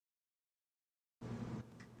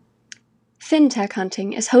FinTech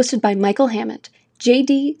Hunting is hosted by Michael Hammett,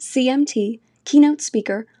 JD, CMT, keynote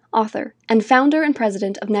speaker, author, and founder and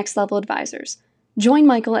president of Next Level Advisors. Join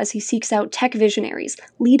Michael as he seeks out tech visionaries,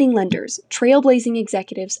 leading lenders, trailblazing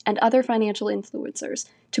executives, and other financial influencers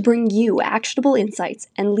to bring you actionable insights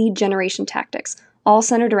and lead generation tactics, all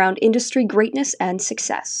centered around industry greatness and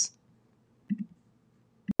success.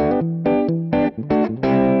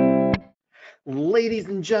 Ladies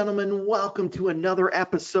and gentlemen, welcome to another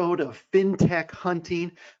episode of FinTech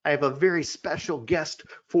Hunting. I have a very special guest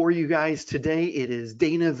for you guys today. It is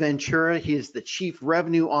Dana Ventura. He is the Chief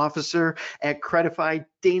Revenue Officer at Credifi.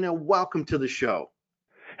 Dana, welcome to the show.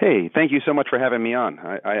 Hey, thank you so much for having me on.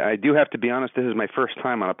 I do have to be honest, this is my first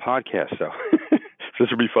time on a podcast, so this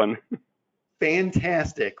will be fun.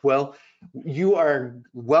 Fantastic. Well, you are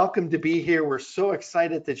welcome to be here. We're so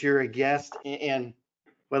excited that you're a guest, and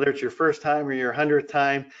whether it's your first time or your 100th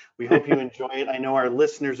time, we hope you enjoy it. I know our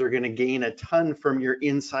listeners are going to gain a ton from your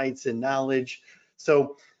insights and knowledge.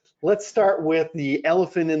 So let's start with the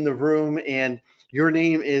elephant in the room, and your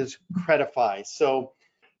name is Credifi. So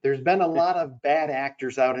there's been a lot of bad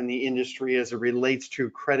actors out in the industry as it relates to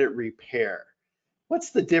credit repair.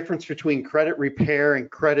 What's the difference between credit repair and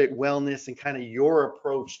credit wellness, and kind of your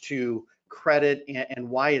approach to credit, and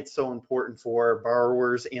why it's so important for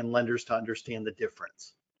borrowers and lenders to understand the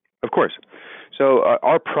difference? Of course. So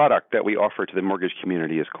our product that we offer to the mortgage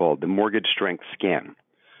community is called the Mortgage Strength Scan.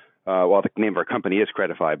 Well, the name of our company is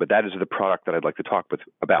Credifi, but that is the product that I'd like to talk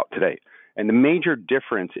about today. And the major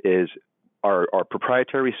difference is our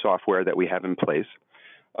proprietary software that we have in place.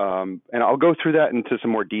 And I'll go through that into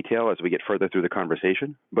some more detail as we get further through the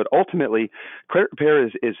conversation. But ultimately, credit repair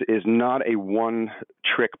is not a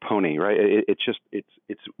one-trick pony, right?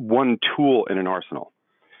 It's one tool in an arsenal.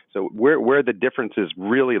 So where the differences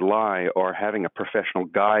really lie are having a professional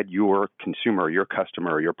guide your consumer, your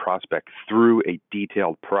customer, your prospect through a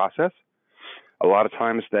detailed process. A lot of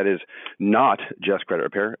times that is not just credit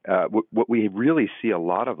repair. What we really see a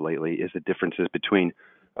lot of lately is the differences between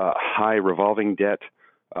high revolving debt,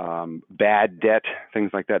 bad debt,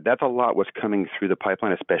 things like that. That's a lot what's coming through the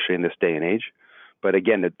pipeline, especially in this day and age. But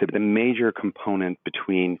again, the major component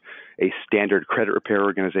between a standard credit repair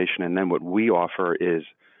organization and then what we offer is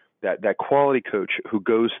that quality coach who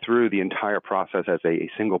goes through the entire process as a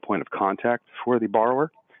single point of contact for the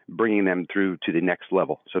borrower, bringing them through to the next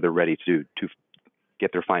level so they're ready to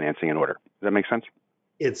get their financing in order. Does that make sense?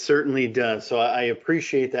 It certainly does. So I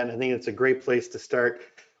appreciate that. And I think it's a great place to start.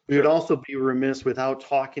 We would also be remiss without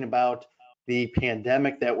talking about the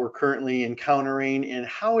pandemic that we're currently encountering, and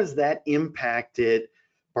how has that impacted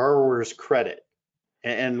borrowers' credit?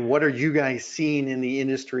 And what are you guys seeing in the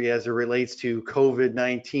industry as it relates to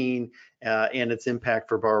COVID-19 and its impact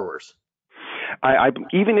for borrowers?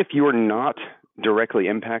 Even if you're not directly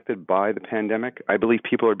impacted by the pandemic, I believe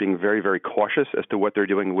people are being very, very cautious as to what they're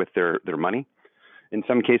doing with their money. In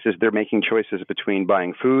some cases, they're making choices between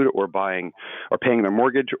buying food or paying their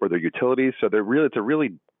mortgage or their utilities. So it's a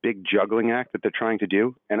really big juggling act that they're trying to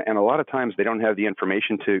do. And a lot of times they don't have the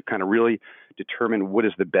information to kind of really determine what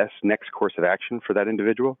is the best next course of action for that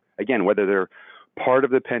individual. Again, whether they're part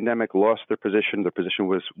of the pandemic, lost their position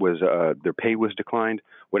was their pay was declined,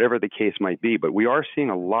 whatever the case might be. But we are seeing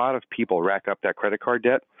a lot of people rack up that credit card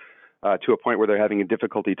debt to a point where they're having a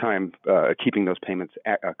difficulty time keeping those payments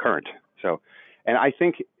current. And I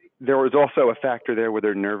think there was also a factor there where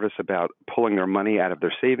they're nervous about pulling their money out of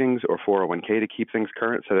their savings or 401k to keep things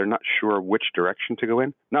current, so they're not sure which direction to go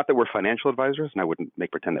in. Not that we're financial advisors, and I wouldn't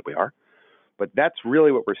pretend that we are, but that's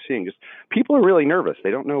really what we're seeing. Just people are really nervous. They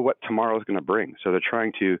don't know what tomorrow is going to bring, so they're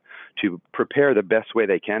trying to prepare the best way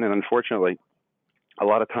they can. And unfortunately, a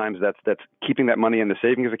lot of times that's keeping that money in the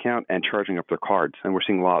savings account and charging up their cards, and we're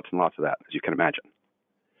seeing lots and lots of that, as you can imagine.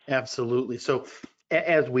 Absolutely. So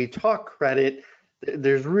as we talk credit,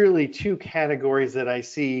 there's really two categories that I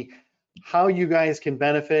see: how you guys can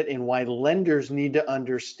benefit and why lenders need to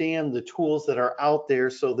understand the tools that are out there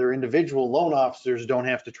so their individual loan officers don't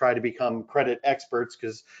have to try to become credit experts,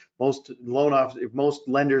 because most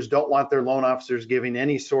lenders don't want their loan officers giving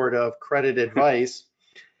any sort of credit advice.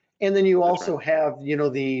 And then you also have,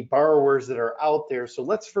 the borrowers that are out there. So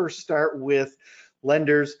let's first start with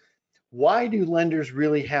lenders. Why do lenders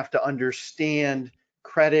really have to understand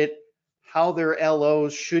credit, how their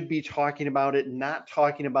LOs should be talking about it, not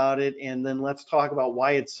talking about it? And then let's talk about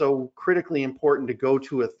why it's so critically important to go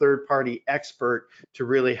to a third-party expert to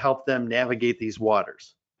really help them navigate these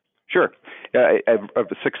waters. Sure. A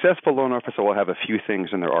successful loan officer will have a few things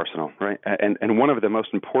in their arsenal, right? And one of the most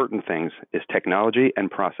important things is technology and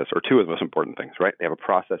process, or two of the most important things, right? They have a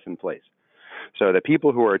process in place. So the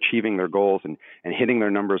people who are achieving their goals and hitting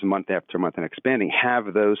their numbers month after month and expanding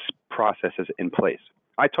have those processes in place.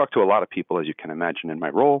 I talk to a lot of people, as you can imagine, in my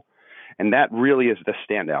role, and that really is the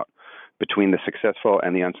standout between the successful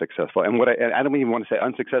and the unsuccessful. And I don't even want to say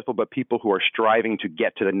unsuccessful, but people who are striving to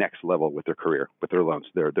get to the next level with their career, with their loans,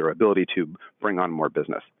 their ability to bring on more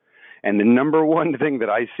business. And the number one thing that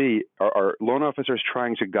I see are loan officers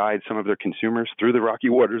trying to guide some of their consumers through the rocky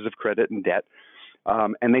waters of credit and debt.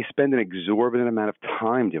 And they spend an exorbitant amount of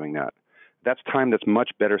time doing that. That's time that's much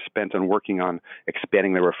better spent on working on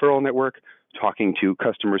expanding their referral network, talking to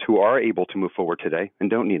customers who are able to move forward today and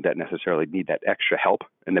don't necessarily need that extra help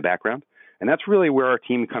in the background. And that's really where our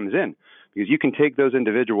team comes in, because you can take those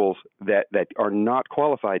individuals that are not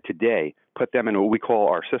qualified today, put them in what we call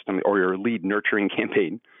our system or your lead nurturing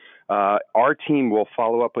campaign. Our team will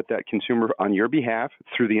follow up with that consumer on your behalf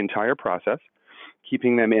through the entire process,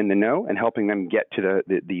 keeping them in the know and helping them get to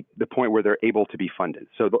the point where they're able to be funded.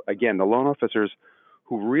 So again, the loan officers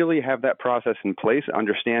who really have that process in place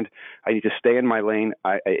understand I need to stay in my lane.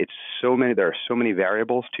 There are so many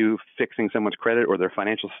variables to fixing someone's credit or their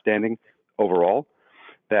financial standing overall,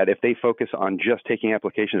 that if they focus on just taking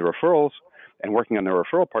applications and referrals and working on their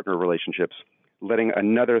referral partner relationships, letting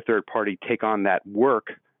another third party take on that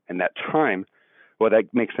work and that time, well, that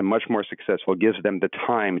makes them much more successful, gives them the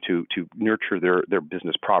time to nurture their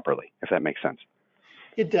business properly, if that makes sense.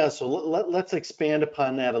 It does. So let's expand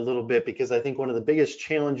upon that a little bit, because I think one of the biggest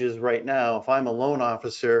challenges right now, if I'm a loan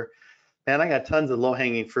officer, man, I got tons of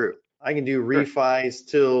low-hanging fruit. I can do refis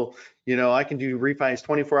till, I can do refis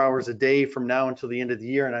 24 hours a day from now until the end of the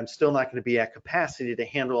year, and I'm still not going to be at capacity to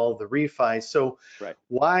handle all the refis. So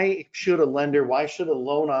why should a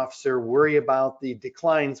loan officer worry about the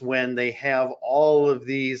declines when they have all of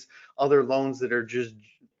these other loans that are just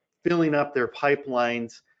filling up their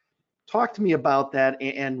pipelines? Talk to me about that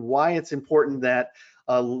and why it's important that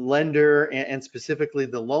a lender and specifically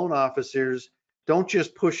the loan officers don't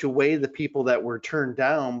just push away the people that were turned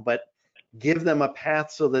down, but give them a path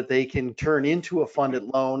so that they can turn into a funded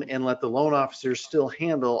loan and let the loan officers still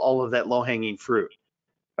handle all of that low-hanging fruit.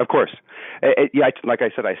 Of course. Yeah, like I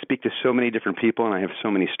said, I speak to so many different people and I have so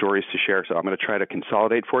many stories to share, so I'm going to try to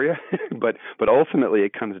consolidate for you. but ultimately,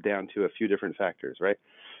 it comes down to a few different factors, right?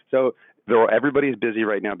 So everybody's busy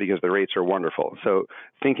right now because the rates are wonderful. So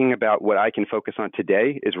thinking about what I can focus on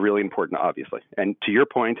today is really important, obviously. And to your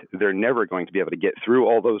point, they're never going to be able to get through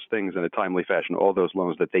all those things in a timely fashion, all those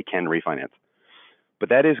loans that they can refinance. But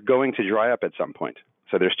that is going to dry up at some point.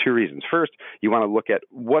 So there's two reasons. First, you want to look at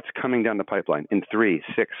what's coming down the pipeline in 3,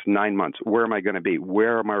 6, 9 months. Where am I going to be?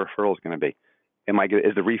 Where are my referrals going to be?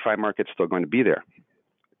 Is the refi market still going to be there?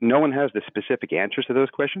 No one has the specific answers to those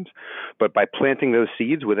questions, but by planting those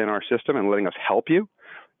seeds within our system and letting us help you,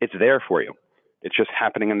 it's there for you. It's just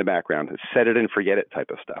happening in the background. It's set it and forget it type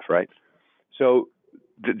of stuff, right? So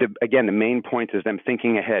again, the main point is them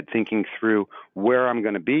thinking ahead, thinking through where I'm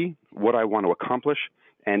going to be, what I want to accomplish,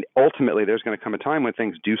 and ultimately there's going to come a time when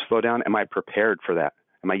things do slow down. Am I prepared for that?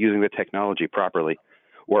 Am I using the technology properly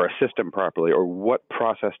or a system properly, or what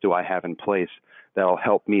process do I have in place that'll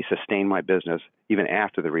help me sustain my business even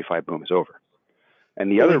after the refi boom is over? And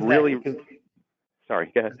the other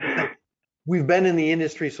sorry, go ahead. We've been in the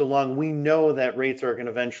industry so long, we know that rates are going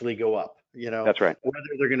to eventually go up. That's right. Whether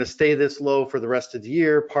they're going to stay this low for the rest of the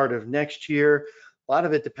year, part of next year, a lot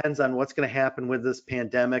of it depends on what's going to happen with this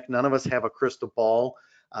pandemic. None of us have a crystal ball.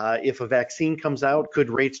 If a vaccine comes out, could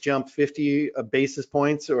rates jump 50 basis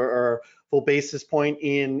points or full basis point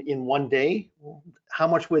in one day? How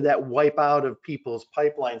much would that wipe out of people's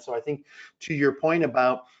pipeline? So I think to your point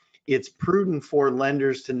about it's prudent for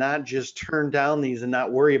lenders to not just turn down these and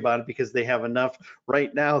not worry about it because they have enough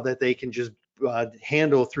right now that they can just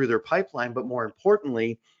handle through their pipeline. But more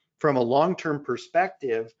importantly, from a long-term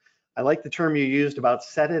perspective, I like the term you used about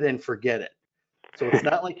set it and forget it. So it's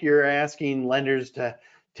not like you're asking lenders to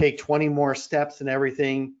take 20 more steps and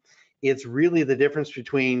everything. It's really the difference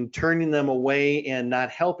between turning them away and not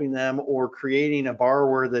helping them, or creating a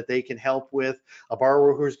borrower that they can help with, a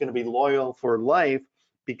borrower who's going to be loyal for life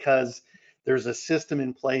because there's a system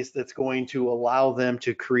in place that's going to allow them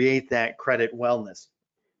to create that credit wellness.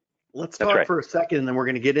 Let's talk for a second, and then we're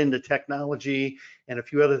going to get into technology and a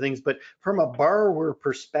few other things. But from a borrower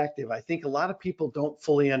perspective, I think a lot of people don't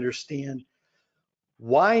fully understand,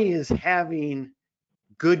 why is having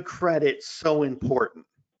good credit so important?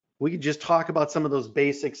 We could just talk about some of those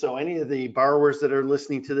basics. So any of the borrowers that are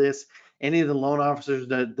listening to this, any of the loan officers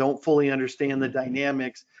that don't fully understand the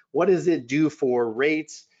dynamics, what does it do for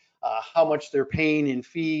rates, how much they're paying in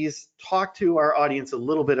fees? Talk to our audience a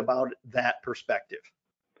little bit about that perspective.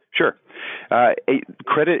 Sure.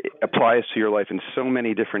 Credit applies to your life in so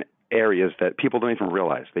many different areas that people don't even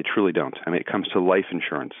realize. They truly don't. I mean, it comes to life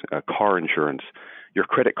insurance, car insurance, your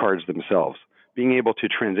credit cards themselves, being able to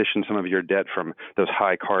transition some of your debt from those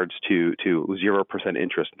high cards to 0%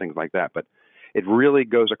 interest and things like that. But it really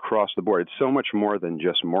goes across the board. It's so much more than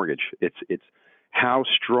just mortgage. It's how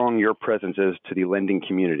strong your presence is to the lending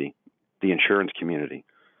community, the insurance community.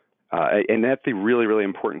 And that's the really, really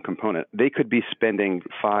important component. They could be spending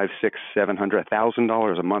 $500, $600, $700,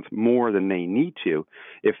 $1,000 a month more than they need to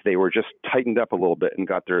if they were just tightened up a little bit and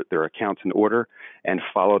got their accounts in order and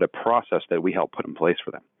followed a process that we help put in place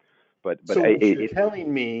for them. But so what you're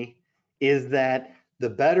telling me is that the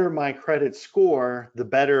better my credit score, the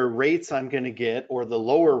better rates I'm going to get, or the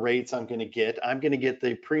lower rates I'm going to get. I'm going to get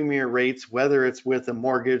the premier rates, whether it's with a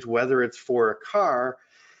mortgage, whether it's for a car.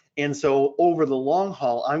 And so over the long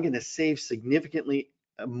haul, I'm going to save significantly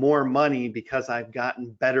more money because I've gotten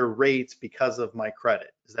better rates because of my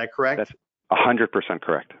credit. Is that correct? That's 100%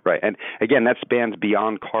 correct. Right. And again, that spans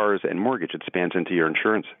beyond cars and mortgage. It spans into your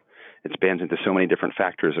insurance. It spans into so many different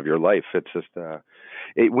factors of your life. It's just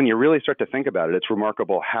when you really start to think about it, it's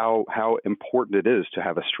remarkable how important it is to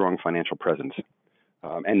have a strong financial presence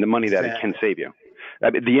and the money that it can save you.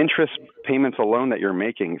 The interest payments alone that you're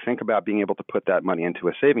making, think about being able to put that money into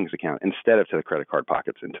a savings account instead of to the credit card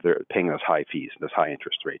pockets, into paying those high fees, those high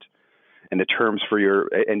interest rates. And the terms for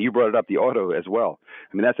and you brought it up, the auto as well.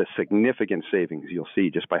 I mean, that's a significant savings you'll see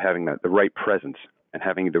just by having the right presence and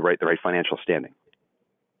having the right financial standing.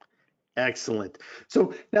 Excellent.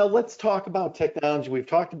 So now let's talk about technology. We've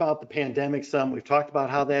talked about the pandemic some. We've talked about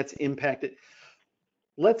how that's impacted.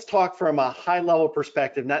 Let's talk from a high level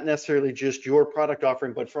perspective, not necessarily just your product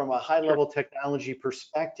offering, but from a high level technology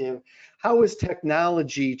perspective. How is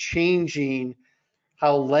technology changing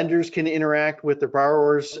how lenders can interact with their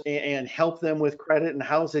borrowers and help them with credit? And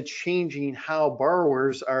how is it changing how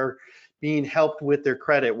borrowers are being helped with their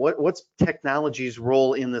credit? What's technology's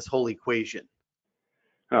role in this whole equation?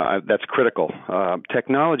 That's critical.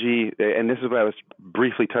 Technology, and this is what I was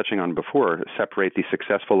briefly touching on before, separate the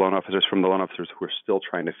successful loan officers from the loan officers who are still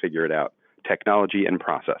trying to figure it out. Technology and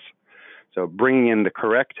process. So bringing in the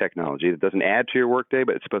correct technology that doesn't add to your workday,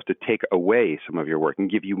 but it's supposed to take away some of your work and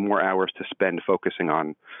give you more hours to spend focusing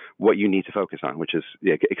on what you need to focus on, which is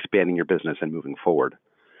expanding your business and moving forward.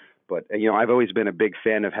 But I've always been a big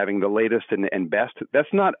fan of having the latest and best. That's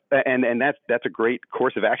not, and that's a great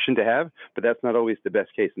course of action to have, but that's not always the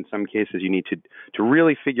best case. In some cases, you need to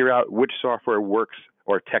really figure out which software works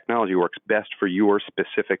or technology works best for your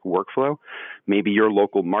specific workflow. Maybe your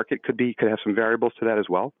local market could have some variables to that as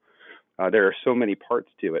well. There are so many parts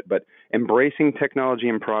to it, but embracing technology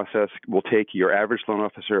and process will take your average loan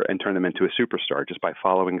officer and turn them into a superstar just by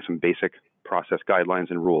following some basic process guidelines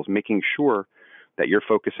and rules, making sure that you're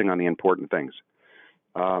focusing on the important things.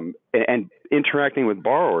 And interacting with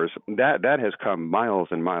borrowers, that has come miles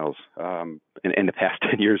and miles in the past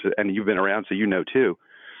 10 years, and you've been around, so you know too.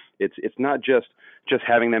 It's not just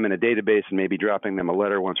having them in a database and maybe dropping them a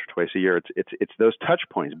letter once or twice a year. It's those touch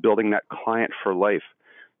points, building that client for life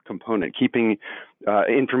component, keeping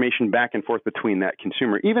information back and forth between that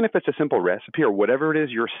consumer, even if it's a simple recipe or whatever it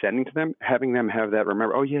is you're sending to them, having them have that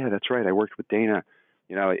remember, oh yeah, that's right, I worked with Dana.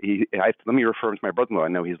 Let me refer him to my brother-in-law. I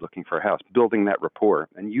know he's looking for a house. Building that rapport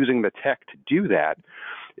and using the tech to do that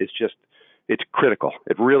is it's critical.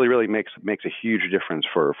 It really, really makes a huge difference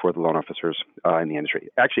for the loan officers in the industry.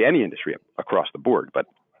 Actually, any industry across the board, but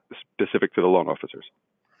specific to the loan officers.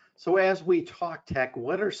 So as we talk tech,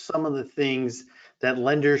 what are some of the things that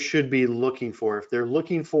lenders should be looking for? If they're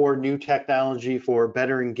looking for new technology, for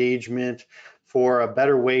better engagement, for a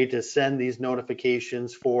better way to send these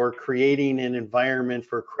notifications, for creating an environment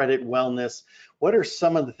for credit wellness, what are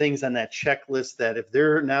some of the things on that checklist that if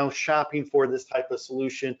they're now shopping for this type of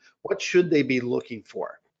solution, what should they be looking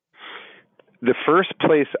for? The first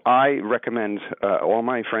place I recommend all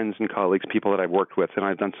my friends and colleagues, people that I've worked with, and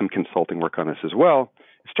I've done some consulting work on this as well,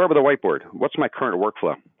 start with a whiteboard. What's my current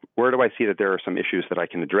workflow? Where do I see that there are some issues that I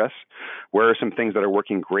can address? Where are some things that are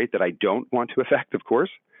working great that I don't want to affect, of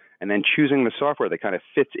course? And then choosing the software that kind of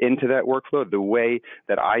fits into that workflow the way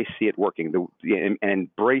that I see it working, and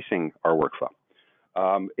embracing our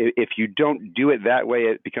workflow. If you don't do it that way,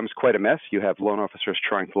 it becomes quite a mess. You have loan officers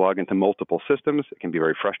trying to log into multiple systems. It can be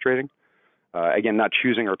very frustrating. Again, not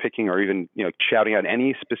choosing or picking or even shouting out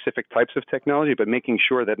any specific types of technology, but making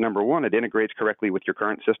sure that, number one, it integrates correctly with your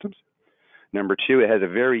current systems. Number two, it has a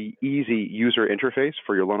very easy user interface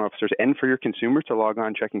for your loan officers and for your consumers to log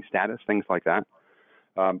on, checking status, things like that.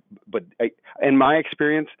 But in my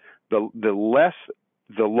experience, the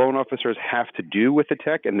the loan officers have to do with the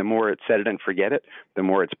tech, and the more it's set it and forget it, the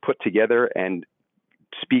more it's put together and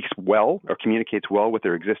speaks well or communicates well with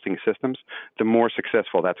their existing systems, the more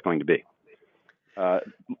successful that's going to be.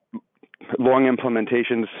 Long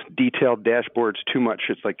implementations, detailed dashboards, too much,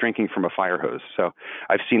 it's like drinking from a fire hose. So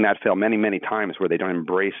I've seen that fail many, many times where they don't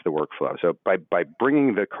embrace the workflow. So by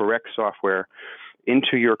bringing the correct software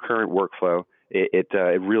into your current workflow, it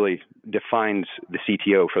really defines the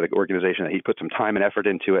CTO for the organization, that he put some time and effort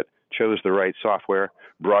into it, chose the right software,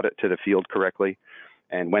 brought it to the field correctly,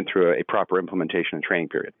 and went through a proper implementation and training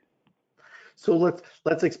period. So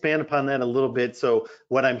let's expand upon that a little bit. So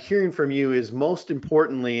what I'm hearing from you is, most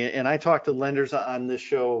importantly, and I talk to lenders on this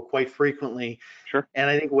show quite frequently, Sure. and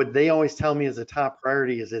I think what they always tell me is a top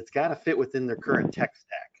priority is it's got to fit within their current tech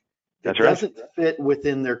stack. That's It right. doesn't fit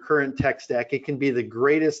within their current tech stack. It can be the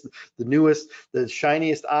greatest, the newest, the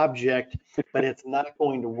shiniest object, but it's not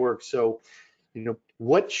going to work. So,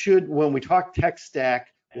 when we talk tech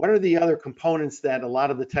stack, what are the other components that a lot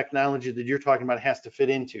of the technology that you're talking about has to fit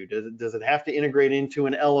into? Does it have to integrate into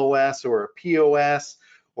an LOS or a POS?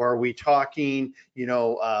 Or are we talking,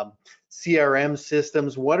 CRM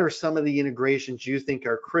systems? What are some of the integrations you think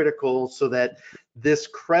are critical so that this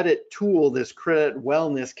credit tool, this credit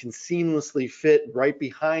wellness, can seamlessly fit right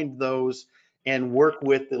behind those and work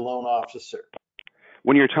with the loan officer?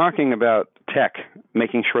 When you're talking about tech,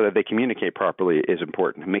 making sure that they communicate properly is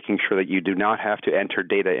important. Making sure that you do not have to enter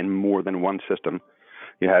data in more than one system.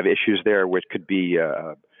 You have issues there which could be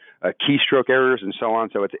keystroke errors and so on.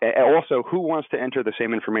 So it's also, who wants to enter the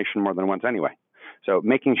same information more than once anyway? So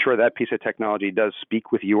making sure that piece of technology does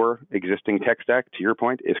speak with your existing tech stack, to your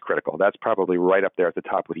point, is critical. That's probably right up there at the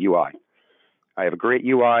top with UI. I have a great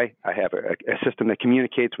UI. I have a system that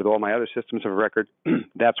communicates with all my other systems of record.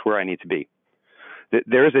 That's where I need to be.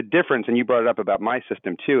 There is a difference, and you brought it up about my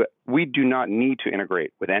system too. We do not need to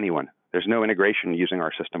integrate with anyone. There's no integration using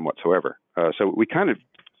our system whatsoever. So we kind of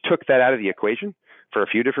took that out of the equation for a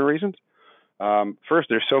few different reasons. First,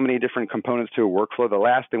 there's so many different components to a workflow. The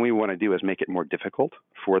last thing we want to do is make it more difficult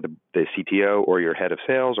for the CTO or your head of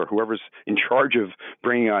sales or whoever's in charge of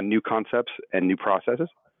bringing on new concepts and new processes.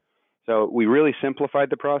 So we really simplified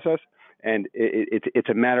the process. And it's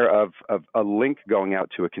a matter of a link going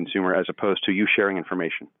out to a consumer as opposed to you sharing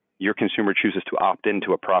information. Your consumer chooses to opt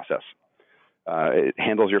into a process. It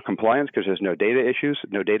handles your compliance because there's no data issues,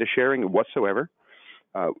 no data sharing whatsoever.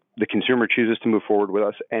 The consumer chooses to move forward with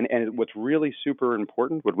us. And what's really super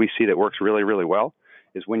important, what we see that works really, really well,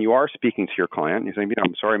 is when you are speaking to your client, you're saying,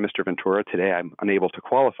 I'm sorry, Mr. Ventura, today I'm unable to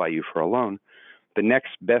qualify you for a loan. The next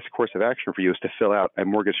best course of action for you is to fill out a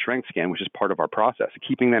mortgage strength scan, which is part of our process,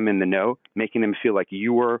 keeping them in the know, making them feel like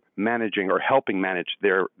you are managing or helping manage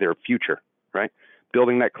their future, right?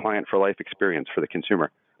 Building that client for life experience for the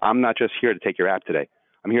consumer. I'm not just here to take your app today.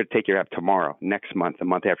 I'm here to take your app tomorrow, next month, the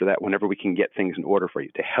month after that, whenever we can get things in order for you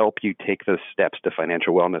to help you take those steps to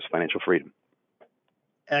financial wellness, financial freedom.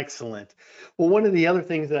 Excellent. Well, one of the other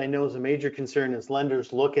things that I know is a major concern is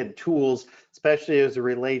lenders look at tools, especially as it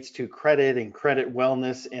relates to credit and credit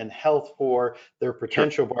wellness and health for their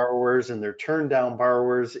potential borrowers and their turn down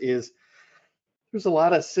borrowers, is there's a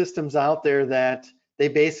lot of systems out there that they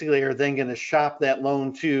basically are then going to shop that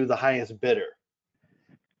loan to the highest bidder.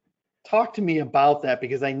 Talk to me about that,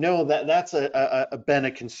 because I know that that's been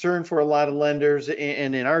a concern for a lot of lenders.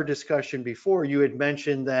 And in our discussion before, you had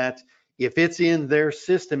mentioned that if it's in their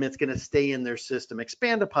system, it's going to stay in their system.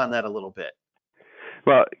 Expand upon that a little bit.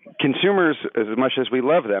 Well, consumers, as much as we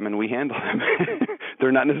love them and we handle them,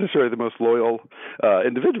 they're not necessarily the most loyal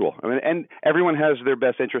individual. I mean, and everyone has their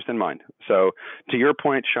best interest in mind. So to your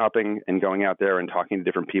point, shopping and going out there and talking to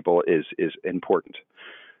different people is important.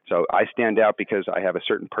 So I stand out because I have a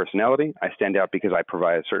certain personality. I stand out because I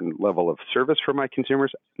provide a certain level of service for my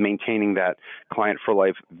consumers, maintaining that client for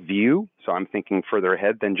life view. So I'm thinking further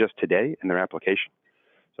ahead than just today in their application.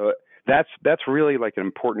 So that's really like an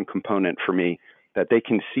important component for me, that they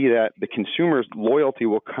can see that the consumer's loyalty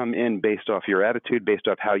will come in based off your attitude, based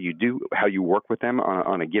off how you work with them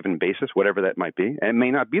on a given basis, whatever that might be. And it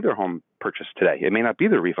may not be their home purchase today. It may not be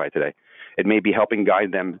their refi today. It may be helping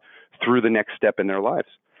guide them through the next step in their lives.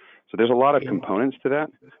 So there's a lot of components to that,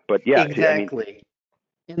 but yeah. Exactly. I mean,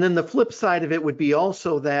 and then the flip side of it would be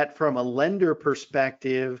also that from a lender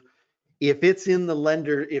perspective, if it's in the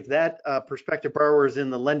lender, if that prospective borrower is in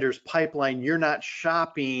the lender's pipeline, you're not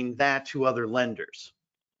shopping that to other lenders.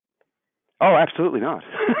 Oh, absolutely not.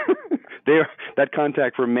 That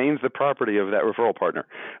contact remains the property of that referral partner.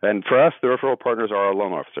 And for us, the referral partners are our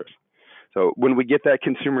loan officers. So when we get that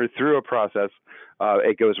consumer through a process,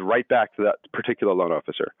 it goes right back to that particular loan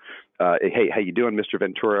officer. Hey, how you doing? Mr.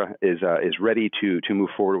 Ventura is ready to move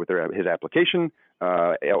forward with his application.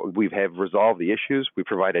 We have resolved the issues. We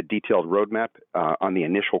provide a detailed roadmap on the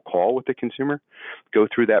initial call with the consumer, go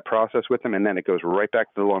through that process with them, and then it goes right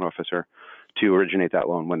back to the loan officer to originate that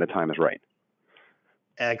loan when the time is right.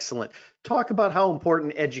 Excellent. Talk about how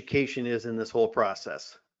important education is in this whole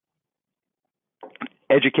process.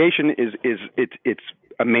 Education it's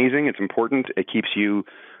amazing. It's important. It keeps you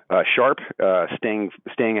sharp,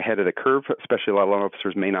 staying ahead of the curve. Especially a lot of loan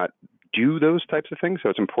officers may not do those types of things. So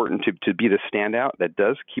it's important to be the standout that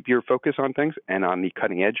does keep your focus on things and on the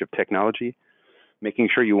cutting edge of technology, making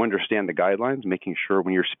sure you understand the guidelines, making sure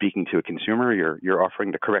when you're speaking to a consumer, you're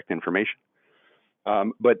offering the correct information.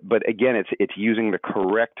 But again, it's using the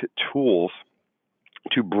correct tools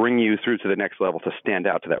to bring you through to the next level to stand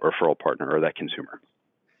out to that referral partner or that consumer.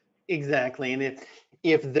 Exactly. And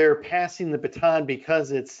if they're passing the baton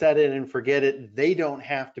because it's set it and forget it, they don't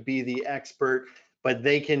have to be the expert, but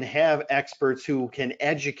they can have experts who can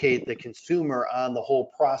educate the consumer on the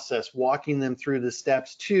whole process, walking them through the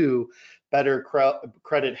steps to better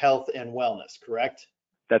credit health and wellness, correct?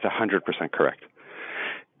 That's 100% correct.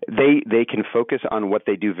 They can focus on what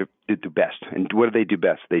they do best. And what do they do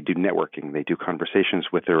best? They do networking. They do conversations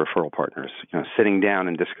with their referral partners, sitting down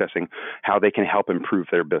and discussing how they can help improve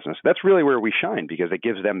their business. That's really where we shine because it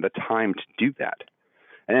gives them the time to do that.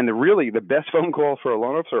 And then the best phone call for a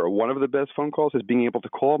loan officer, or one of the best phone calls, is being able to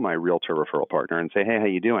call my realtor referral partner and say, hey, how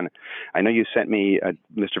you doing? I know you sent me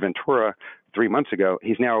Mr. Ventura 3 months ago.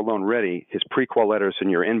 He's now loan ready. His pre-qual letter's in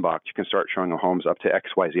your inbox. You can start showing him homes up to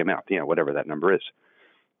XYZ amount, whatever that number is.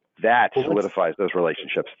 That solidifies those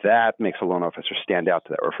relationships. That makes a loan officer stand out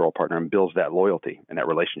to that referral partner and builds that loyalty and that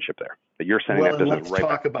relationship there. But you're sending that business right back. Let's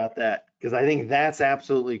talk about that, because I think that's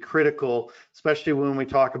absolutely critical, especially when we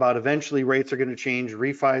talk about eventually rates are going to change,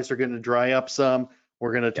 refis are going to dry up some.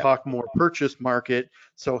 We're going to talk more purchase market.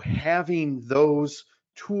 So having those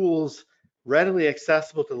tools readily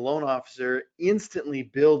accessible to the loan officer instantly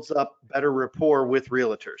builds up better rapport with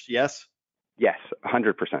realtors. Yes? Yes,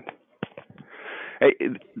 100%.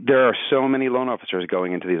 There are so many loan officers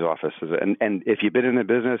going into these offices, and if you've been in the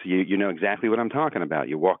business, you know exactly what I'm talking about.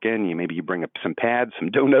 You walk in, maybe you bring up some pads,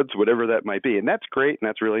 some donuts, whatever that might be, and that's great and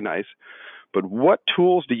that's really nice. But what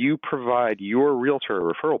tools do you provide your realtor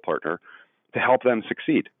or referral partner to help them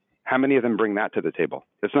succeed? How many of them bring that to the table?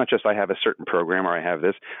 It's not just I have a certain program or I have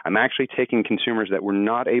this. I'm actually taking consumers that were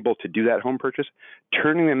not able to do that home purchase,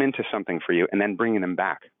 turning them into something for you, and then bringing them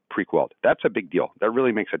back pre-qualified. That's a big deal. That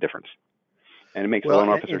really makes a difference. And it makes the loan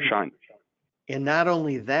officer shine. And not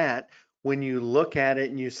only that, when you look at it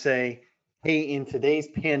and you say, hey, in today's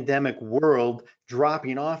pandemic world,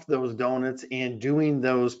 dropping off those donuts and doing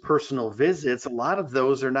those personal visits, a lot of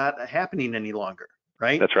those are not happening any longer,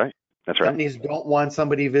 right? That's right. That's right. Companies don't want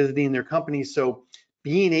somebody visiting their company. So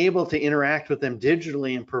being able to interact with them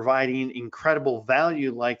digitally and providing incredible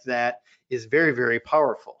value like that is very, very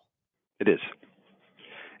powerful. It is.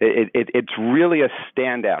 It's really a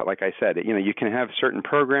standout. Like I said, you can have certain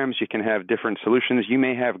programs, you can have different solutions. You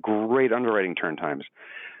may have great underwriting turn times.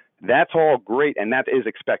 That's all great, and that is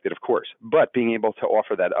expected, of course. But being able to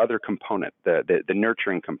offer that other component, the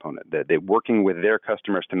nurturing component, the working with their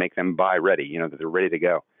customers to make them buy ready, that they're ready to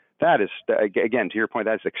go. That is, again, to your point,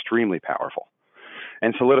 that's extremely powerful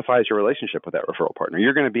and solidifies your relationship with that referral partner.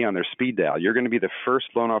 You're going to be on their speed dial. You're going to be the first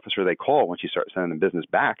loan officer they call once you start sending them business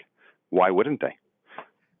back. Why wouldn't they?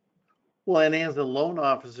 Well, and as a loan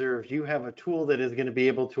officer, if you have a tool that is going to be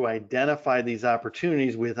able to identify these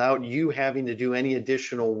opportunities without you having to do any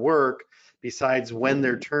additional work besides when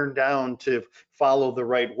they're turned down to follow the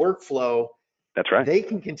right workflow, that's right. They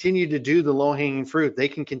can continue to do the low-hanging fruit. They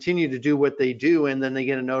can continue to do what they do, and then they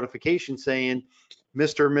get a notification saying,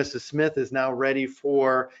 Mr. or Mrs. Smith is now ready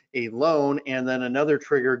for a loan, and then another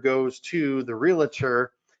trigger goes to the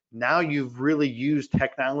realtor. Now you've really used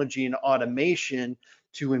technology and automation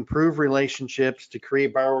to improve relationships, to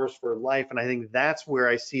create borrowers for life. And I think that's where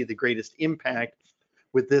I see the greatest impact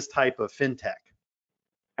with this type of fintech.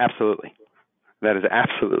 Absolutely. That is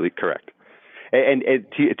absolutely correct. And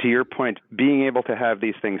to your point, being able to have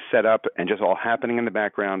these things set up and just all happening in the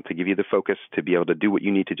background to give you the focus to be able to do what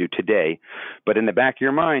you need to do today. But in the back of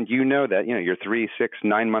your mind, that, your 3, 6,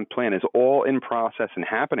 9 month plan is all in process and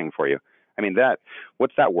happening for you. I mean,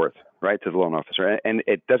 what's that worth, right, to the loan officer? And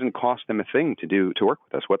it doesn't cost them a thing to work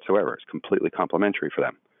with us whatsoever. It's completely complimentary for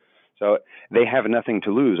them. So they have nothing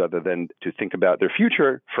to lose other than to think about their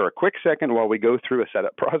future for a quick second while we go through a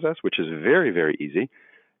setup process, which is very, very easy,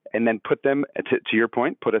 and then put them, to your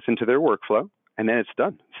point, put us into their workflow and then it's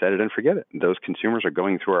done. Set it and forget it. Those consumers are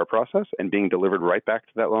going through our process and being delivered right back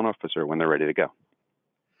to that loan officer when they're ready to go.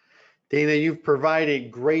 Dana, you've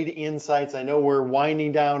provided great insights. I know we're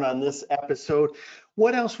winding down on this episode.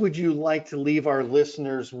 What else would you like to leave our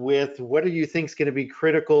listeners with? What do you think is going to be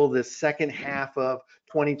critical this second half of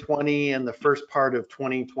 2020 and the first part of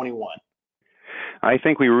 2021? I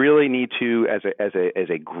think we really need to, as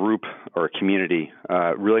a group or a community,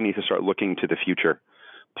 really need to start looking to the future,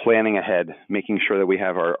 planning ahead, making sure that we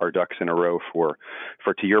have our ducks in a row for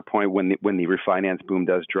to your point, when the refinance boom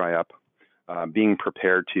does dry up, being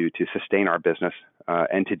prepared to sustain our business,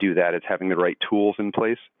 and to do that, it's having the right tools in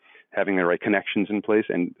place, having the right connections in place,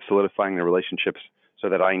 and solidifying the relationships so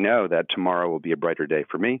that I know that tomorrow will be a brighter day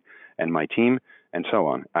for me and my team, and so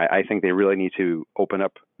on. I think they really need to open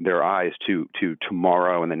up their eyes to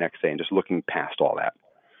tomorrow and the next day, and just looking past all that.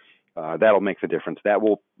 That'll make the difference. That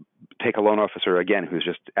will take a loan officer, again, who's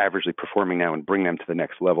just averagely performing now, and bring them to the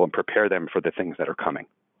next level and prepare them for the things that are coming.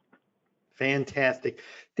 Fantastic.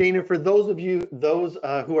 Dana, for those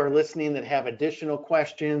who are listening that have additional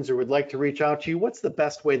questions or would like to reach out to you, what's the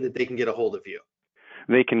best way that they can get a hold of you?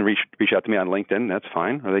 They can reach out to me on LinkedIn, that's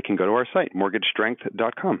fine, or they can go to our site,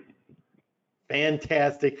 mortgagestrength.com.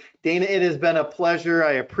 Fantastic. Dana, it has been a pleasure.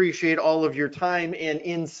 I appreciate all of your time and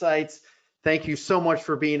insights. Thank you so much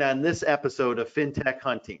for being on this episode of FinTech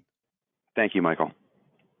Hunting. Thank you, Michael.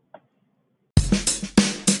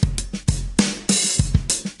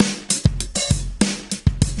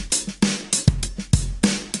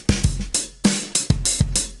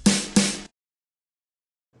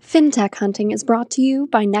 FinTech Hunting is brought to you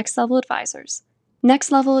by Next Level Advisors. Next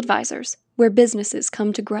Level Advisors, where businesses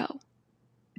come to grow.